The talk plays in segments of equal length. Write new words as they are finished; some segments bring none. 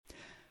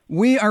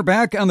We are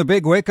back on the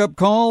Big Wake Up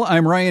Call.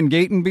 I'm Ryan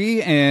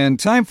Gatenby, and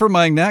time for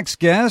my next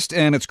guest,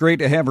 and it's great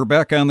to have her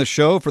back on the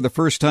show for the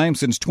first time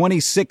since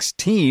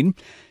 2016.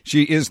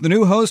 She is the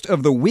new host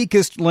of The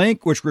Weakest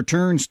Link, which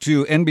returns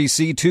to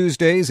NBC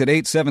Tuesdays at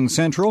 8, 7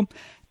 Central,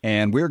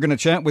 and we're going to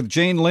chat with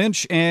Jane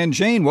Lynch. And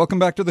Jane, welcome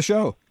back to the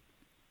show.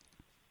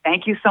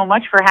 Thank you so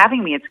much for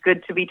having me. It's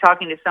good to be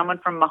talking to someone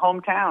from my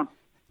hometown.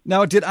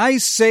 Now, did I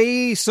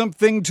say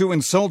something to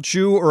insult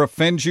you or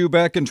offend you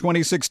back in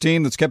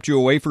 2016 that's kept you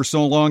away for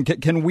so long?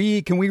 Can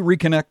we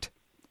reconnect?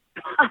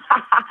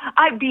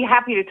 I'd be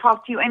happy to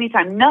talk to you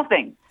anytime.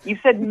 Nothing. You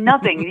said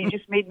nothing. You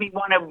just made me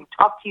want to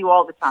talk to you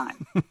all the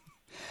time.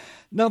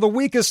 Now, The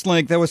Weakest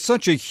Link, that was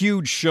such a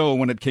huge show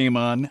when it came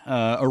on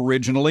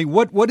originally.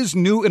 What is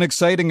new and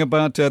exciting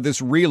about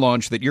this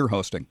relaunch that you're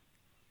hosting?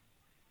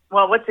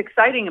 Well, what's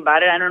exciting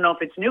about it, I don't know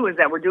if it's new, is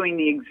that we're doing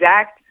the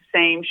exact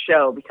same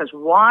show, because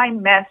why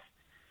mess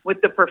with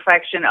the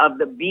perfection of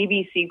the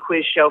BBC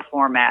quiz show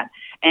format?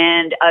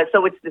 And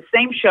so it's the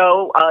same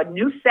show,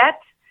 new set,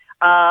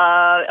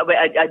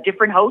 a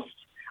different host,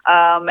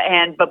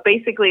 but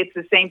basically it's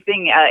the same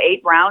thing.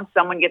 8 rounds,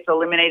 someone gets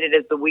eliminated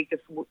as the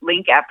weakest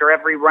link after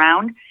every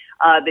round.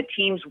 The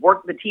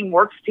team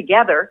works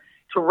together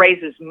to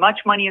raise as much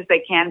money as they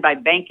can by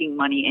banking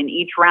money in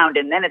each round,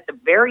 and then at the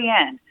very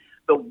end,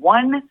 the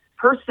one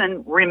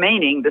person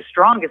remaining, the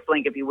strongest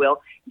link, if you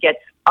will,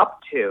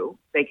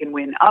 they can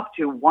win up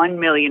to $1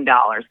 million,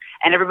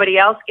 and everybody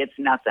else gets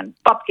nothing.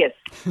 Bupkis.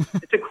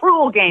 It's a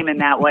cruel game in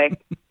that way.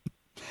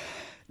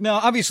 Now,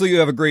 obviously, you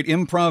have a great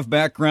improv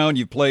background.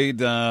 You've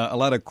played a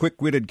lot of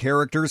quick-witted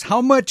characters.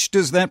 How much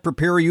does that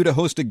prepare you to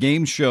host a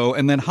game show,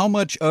 and then how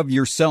much of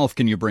yourself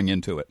can you bring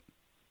into it?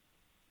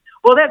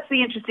 Well, that's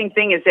the interesting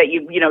thing, is that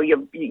you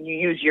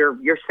use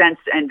your sense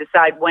and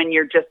decide when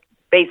you're just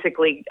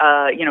basically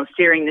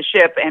steering the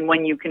ship and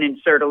when you can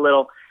insert a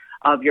little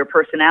of your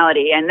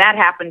personality. And that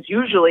happens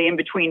usually in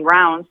between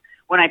rounds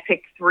when I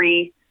pick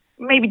 3,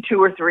 maybe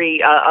 2 or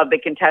 3 of the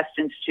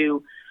contestants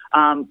to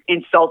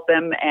insult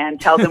them and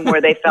tell them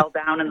where they fell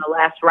down in the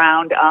last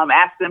round,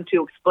 ask them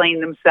to explain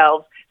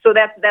themselves. So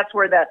that's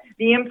where the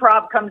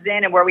improv comes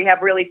in, and where we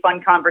have really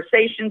fun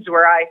conversations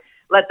where I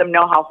let them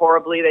know how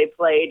horribly they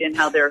played and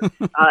how they're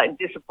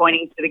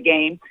disappointing to the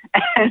game.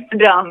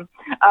 And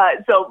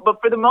but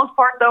for the most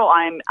part, though,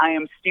 I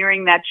am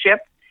steering that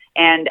ship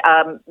and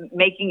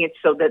making it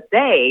so that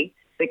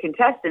the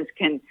contestants,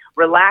 can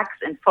relax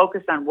and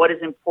focus on what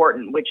is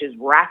important, which is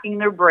racking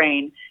their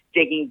brain,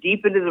 digging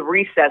deep into the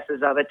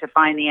recesses of it to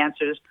find the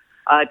answers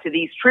to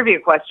these trivia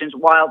questions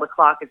while the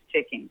clock is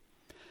ticking.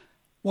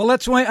 Well,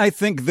 that's why I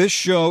think this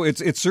show,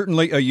 it's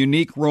certainly a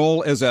unique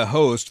role as a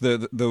host,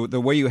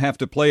 the way you have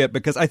to play it,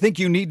 because I think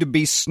you need to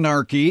be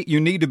snarky, you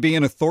need to be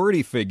an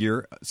authority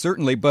figure,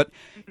 certainly, but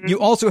you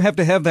also have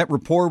to have that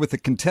rapport with the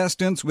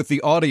contestants, with the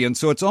audience,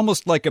 so it's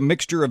almost like a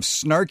mixture of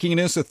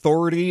snarkiness,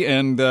 authority,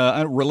 and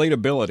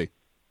relatability.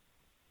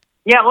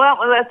 Yeah, well,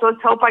 let's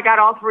hope I got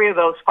all 3 of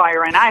those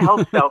firing. I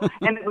hope so.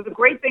 And the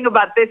great thing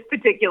about this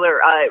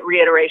particular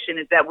reiteration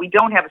is that we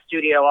don't have a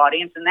studio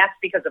audience, and that's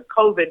because of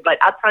COVID. But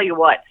I'll tell you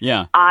what,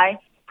 I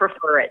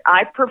prefer it.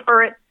 I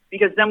prefer it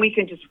because then we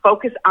can just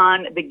focus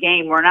on the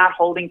game. We're not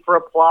holding for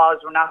applause.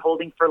 We're not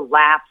holding for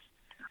laughs.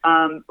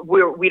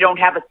 We don't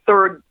have a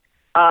third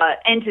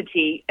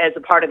entity as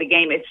a part of the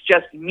game. It's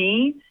just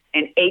me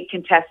and 8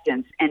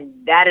 contestants, and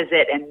that is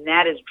it, and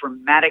that is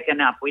dramatic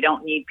enough. We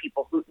don't need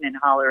people hooting and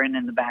hollering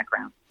in the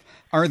background.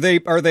 Are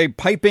they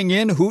piping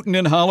in, hooting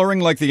and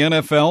hollering like the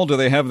NFL? Do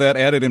they have that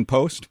added in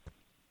post?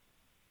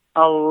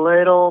 A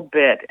little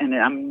bit, and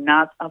I'm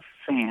not a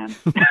fan.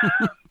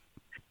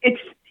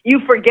 You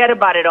forget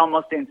about it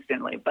almost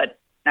instantly, but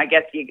I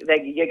guess you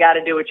got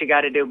to do what you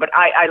got to do. But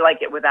I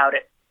like it without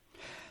it.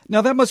 Now,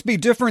 that must be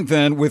different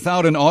then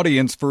without an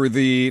audience for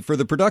the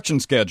production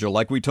schedule.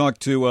 Like we talked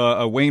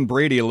to Wayne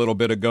Brady a little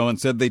bit ago and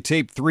said they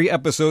tape 3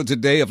 episodes a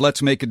day of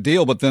Let's Make a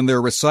Deal, but then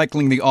they're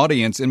recycling the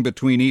audience in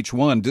between each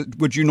one.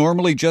 Would you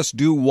normally just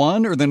do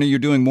one, or then are you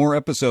doing more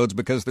episodes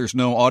because there's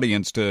no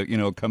audience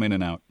to, come in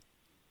and out?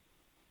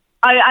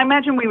 I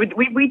imagine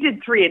we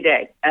did 3 a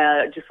day,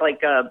 just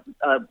like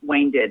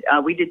Wayne did.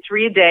 We did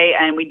 3 a day,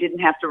 and we didn't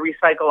have to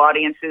recycle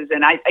audiences.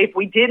 And if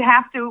we did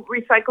have to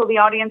recycle the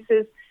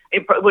audiences,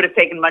 it would have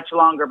taken much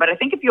longer. But I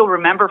think if you'll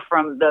remember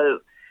from the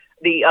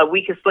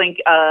Weakest Link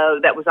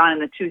that was on in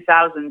the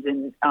 2000s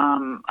and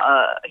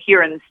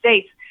here in the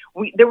States,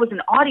 there was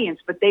an audience,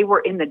 but they were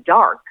in the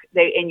dark.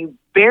 And you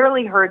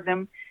barely heard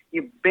them,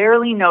 you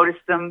barely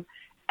noticed them.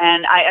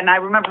 And I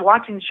remember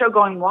watching the show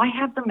going, why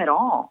have them at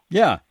all?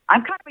 Yeah.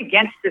 I'm kind of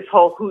against this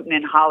whole hooting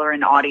and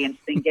hollering audience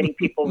thing, getting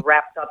people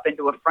wrapped up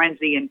into a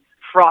frenzy and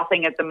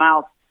frothing at the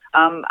mouth.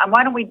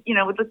 Why don't we,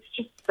 let's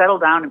just settle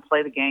down and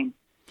play the game.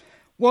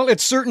 Well,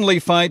 it's certainly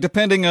fine,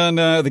 depending on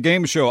the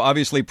game show.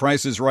 Obviously,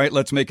 Price is Right,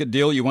 Let's Make a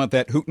Deal. You want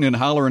that hooting and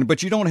hollering,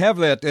 but you don't have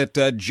that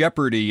at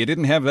Jeopardy. You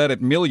didn't have that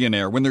at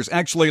Millionaire. When there's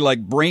actually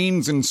like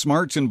brains and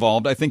smarts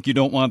involved, I think you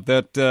don't want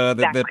that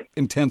that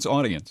intense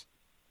audience.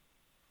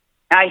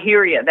 I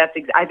hear you.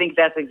 I think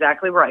that's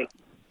exactly right.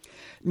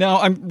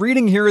 Now, I'm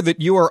reading here that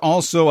you are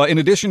also, in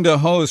addition to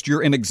host,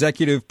 you're an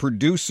executive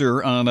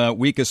producer on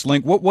Weakest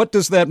Link. What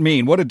does that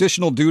mean? What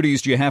additional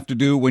duties do you have to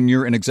do when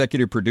you're an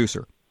executive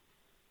producer?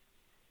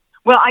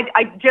 Well,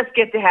 I just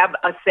get to have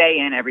a say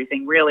in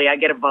everything, really. I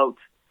get a vote.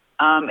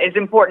 As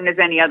important as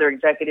any other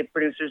executive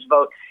producer's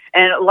vote.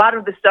 And a lot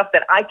of the stuff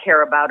that I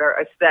care about are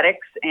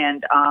aesthetics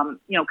and,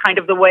 kind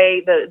of the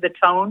way, the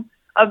tone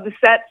of the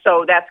set.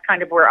 So that's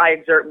kind of where I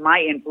exert my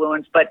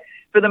influence. But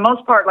for the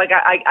most part, like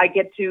I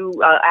get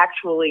to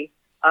actually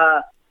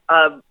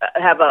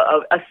have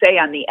a say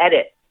on the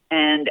edit.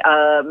 And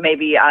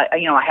maybe, I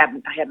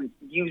haven't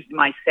used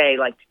my say,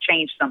 like, to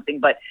change something.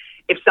 But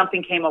if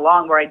something came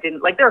along where I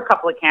didn't, like, there are a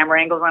couple of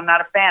camera angles I'm not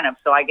a fan of,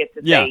 so I get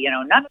to say,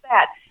 none of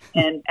that.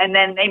 And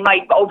then they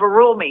might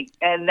overrule me,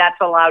 and that's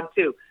allowed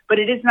too. But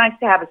it is nice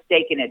to have a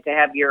stake in it, to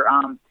have your,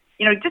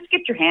 just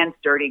get your hands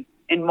dirty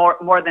and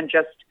more than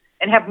just,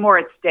 and have more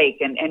at stake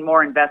and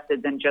more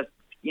invested than just,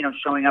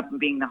 showing up and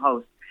being the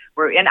host.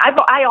 And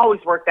I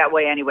always work that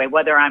way anyway,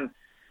 whether I'm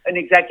an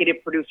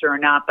executive producer or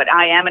not, but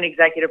I am an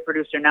executive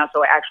producer now,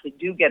 so I actually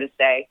do get a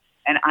say,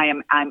 and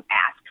I'm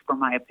asked for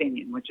my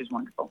opinion, which is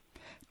wonderful.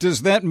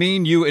 Does that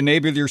mean you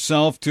enable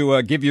yourself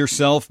to give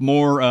yourself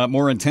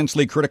more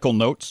intensely critical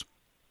notes?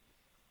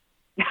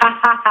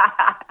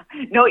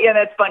 No, yeah,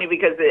 that's funny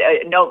because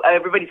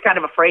everybody's kind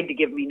of afraid to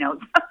give me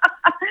notes,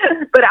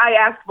 but I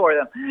ask for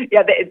them.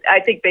 Yeah, I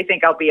think they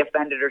think I'll be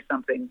offended or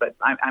something, but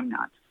I'm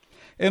not.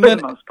 And for then,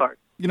 the most part.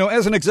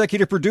 As an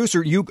executive producer,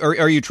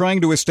 are you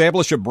trying to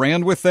establish a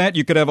brand with that?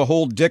 You could have a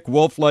whole Dick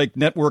Wolf-like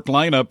network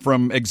lineup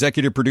from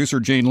executive producer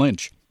Jane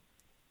Lynch.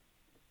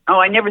 Oh,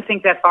 I never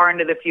think that far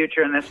into the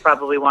future, and that's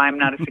probably why I'm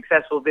not a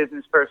successful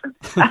business person.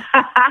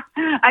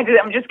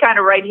 I'm just kind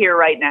of right here,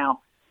 right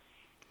now.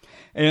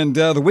 And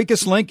The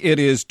Weakest Link, it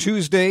is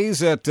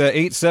Tuesdays at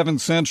 8, 7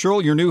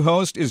 Central. Your new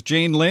host is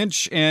Jane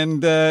Lynch.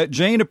 And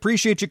Jane,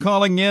 appreciate you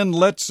calling in.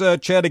 Let's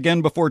chat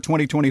again before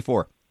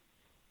 2024.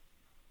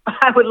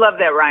 I would love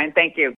that, Ryan. Thank you.